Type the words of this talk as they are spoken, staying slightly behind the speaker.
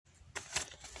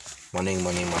Morning.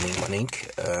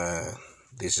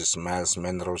 This is Miles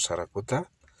Menro Sarakuta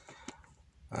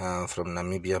from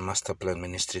Namibia Master Plan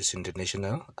Ministries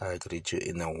International. I greet you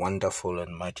in the wonderful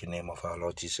and mighty name of our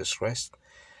Lord Jesus Christ.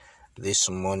 This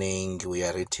morning we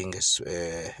are reading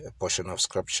a portion of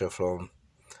scripture from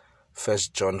 1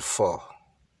 John 4.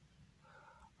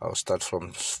 I'll start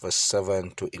from verse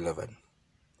 7 to 11.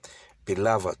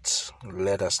 Beloved,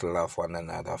 let us love one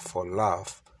another, for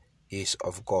love is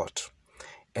of God.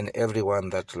 And everyone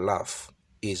that loves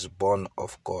is born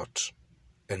of God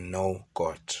and know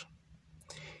God.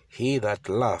 He that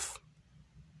loveth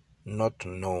not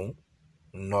know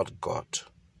not God,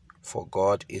 for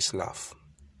God is love.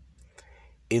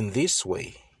 In this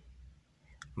way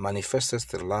manifesteth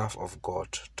the love of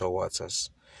God towards us,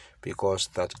 because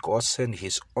that God sent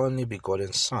his only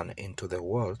begotten Son into the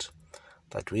world,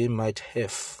 that we might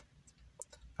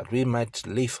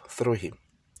live through him.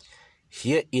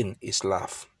 Herein is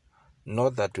love,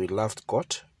 not that we loved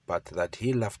God, but that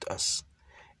he loved us,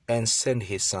 and sent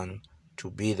his Son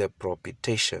to be the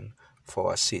propitiation for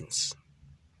our sins.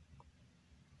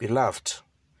 Beloved,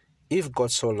 if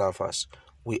God so loved us,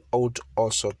 we ought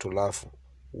also to love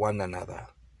one another.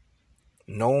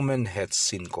 No man hath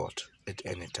seen God at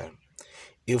any time.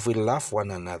 If we love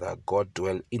one another, God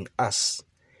dwells in us,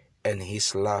 and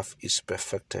his love is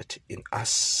perfected in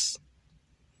us.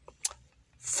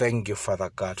 Thank you, Father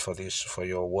God, for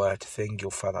your word. Thank you,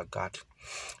 Father God.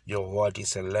 Your word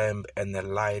is a lamp and a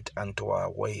light unto our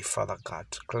way, Father God.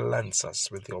 Cleanse us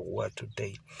with your word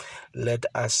today. Let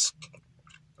us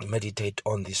meditate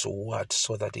on this word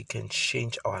so that it can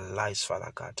change our lives,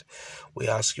 Father God. We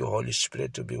ask your Holy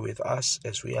Spirit to be with us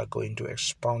as we are going to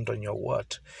expound on your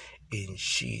word in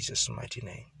Jesus' mighty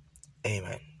name.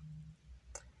 Amen.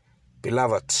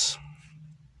 Beloved,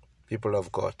 people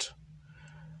of God,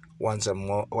 once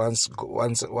again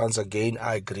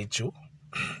I greet you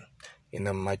in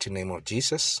the mighty name of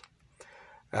Jesus.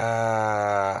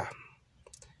 The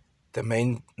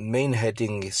main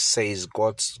heading says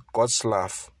God's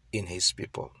love in his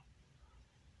people.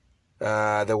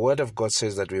 The word of God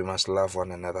says that we must love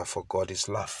one another, for God is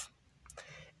love.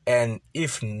 And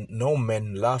if no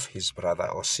man love his brother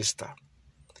or sister,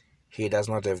 he does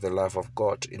not have the love of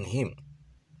God in him.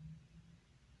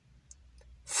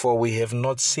 For we have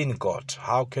not seen God.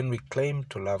 How can we claim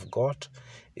to love God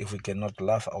if we cannot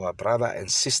love our brother and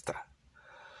sister?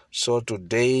 So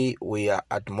today we are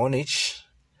admonished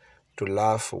to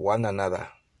love one another.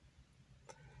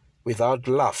 Without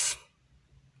love,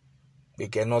 we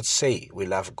cannot say we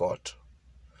love God.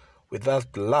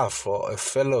 Without love for a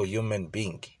fellow human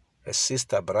being, a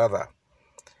sister, brother,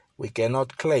 we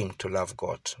cannot claim to love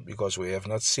God because we have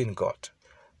not seen God.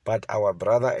 But our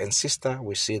brother and sister,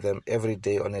 we see them every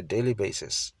day on a daily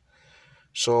basis.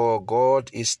 So God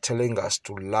is telling us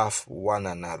to love one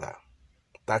another.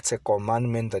 That's a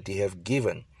commandment that he has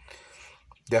given.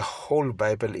 The whole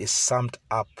Bible is summed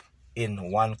up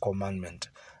in one commandment.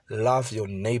 Love your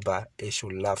neighbor as you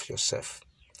love yourself.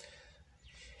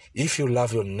 If you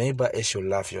love your neighbor as you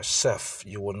love yourself,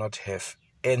 you will not have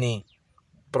any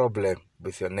problem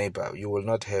with your neighbor. You will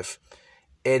not have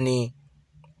any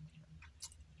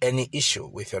issue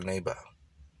with your neighbor,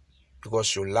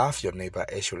 because you love your neighbor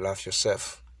as you love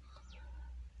yourself.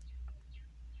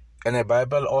 And the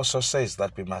Bible also says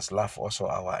that we must love also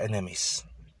our enemies.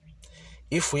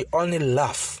 If we only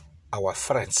love our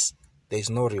friends, there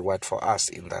is no reward for us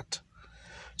in that.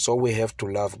 So we have to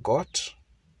love God.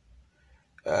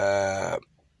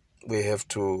 We have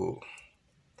to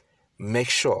make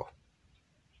sure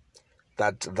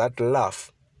that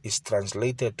love is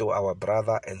translated to our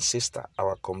brother and sister,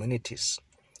 our communities,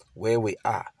 where we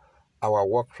are, our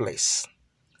workplace.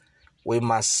 We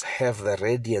must have the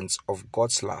radiance of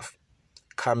God's love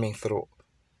coming through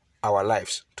our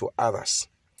lives to others.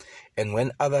 And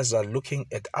when others are looking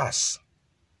at us,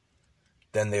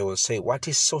 then they will say, what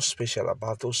is so special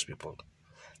about those people?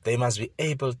 They must be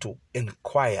able to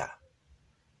inquire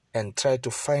and try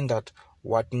to find out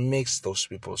what makes those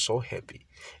people so happy.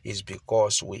 Is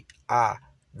because we are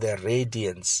the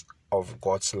radiance of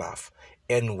God's love,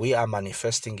 and we are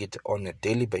manifesting it on a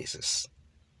daily basis.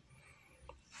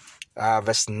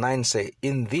 Verse 9 says,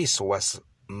 in this was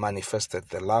manifested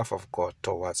the love of God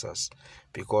towards us,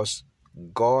 because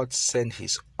God sent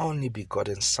his only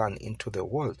begotten Son into the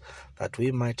world, that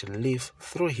we might live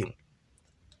through him.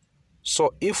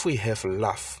 So if we have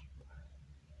love,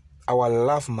 our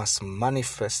love must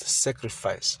manifest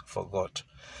sacrifice for God,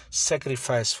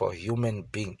 sacrifice for human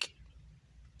being,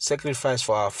 sacrifice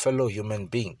for our fellow human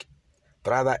being,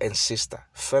 brother and sister,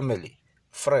 family,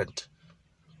 friend,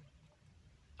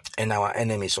 and our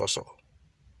enemies also.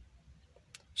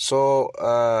 So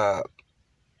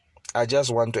I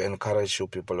just want to encourage you,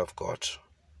 people of God.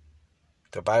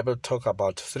 The Bible talks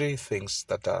about three things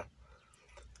that are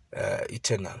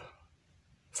eternal: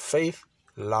 faith,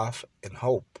 love, and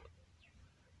hope.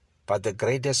 But the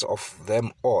greatest of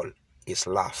them all is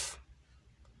love.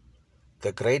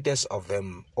 The greatest of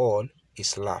them all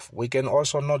is love. We can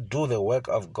also not do the work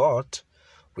of God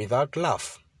without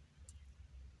love.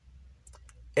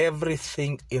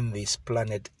 Everything in this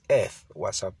planet Earth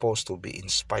was supposed to be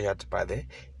inspired by the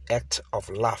act of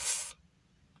love.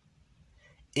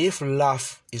 If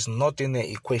love is not in the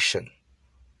equation,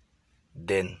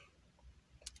 then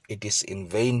it is in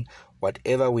vain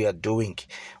whatever we are doing.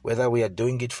 Whether we are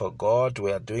doing it for God,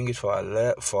 we are doing it for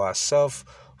ourselves,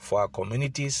 for our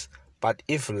communities. But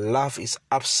if love is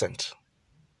absent,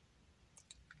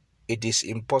 it is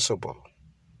impossible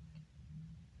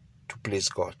to please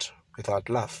God without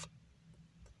love.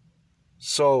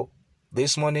 So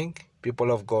this morning,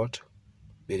 people of God,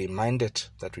 be reminded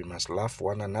that we must love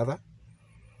one another.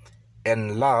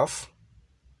 And love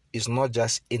is not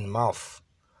just in mouth.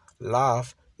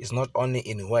 Love is not only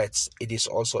in words, it is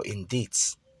also in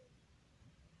deeds.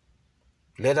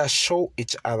 Let us show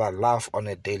each other love on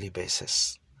a daily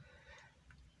basis,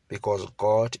 because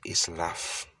God is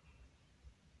love.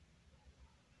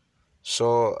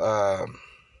 So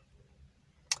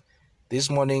this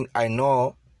morning, I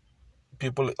know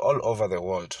people all over the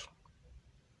world,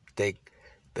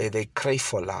 they crave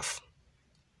for love.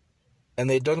 And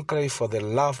they don't crave for the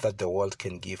love that the world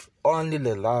can give. Only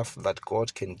the love that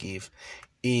God can give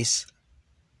is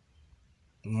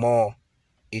more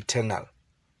eternal,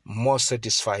 more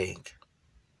satisfying.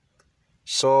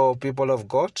 So, people of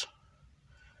God,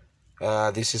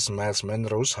 this is Miles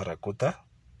Menrose Harakuta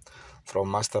from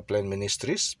Master Plan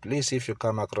Ministries. Please, if you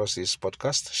come across this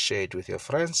podcast, share it with your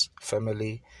friends,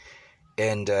 family,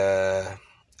 and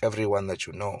everyone that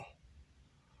you know.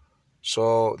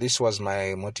 So this was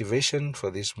my motivation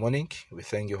for this morning. We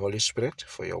thank you, Holy Spirit,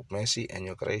 for your mercy and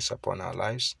your grace upon our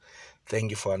lives. Thank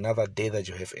you for another day that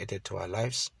you have added to our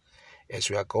lives. As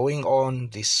we are going on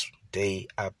this day,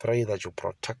 I pray that you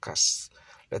protect us.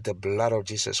 Let the blood of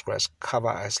Jesus Christ cover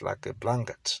us like a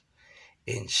blanket.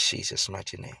 In Jesus'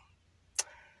 mighty name.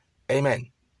 Amen.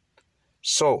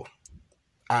 So,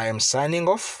 I am signing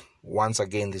off. Once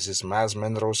again, this is Miles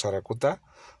Menrose Harakuta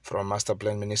from Master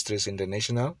Plan Ministries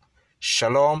International.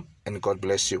 Shalom and God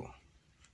bless you.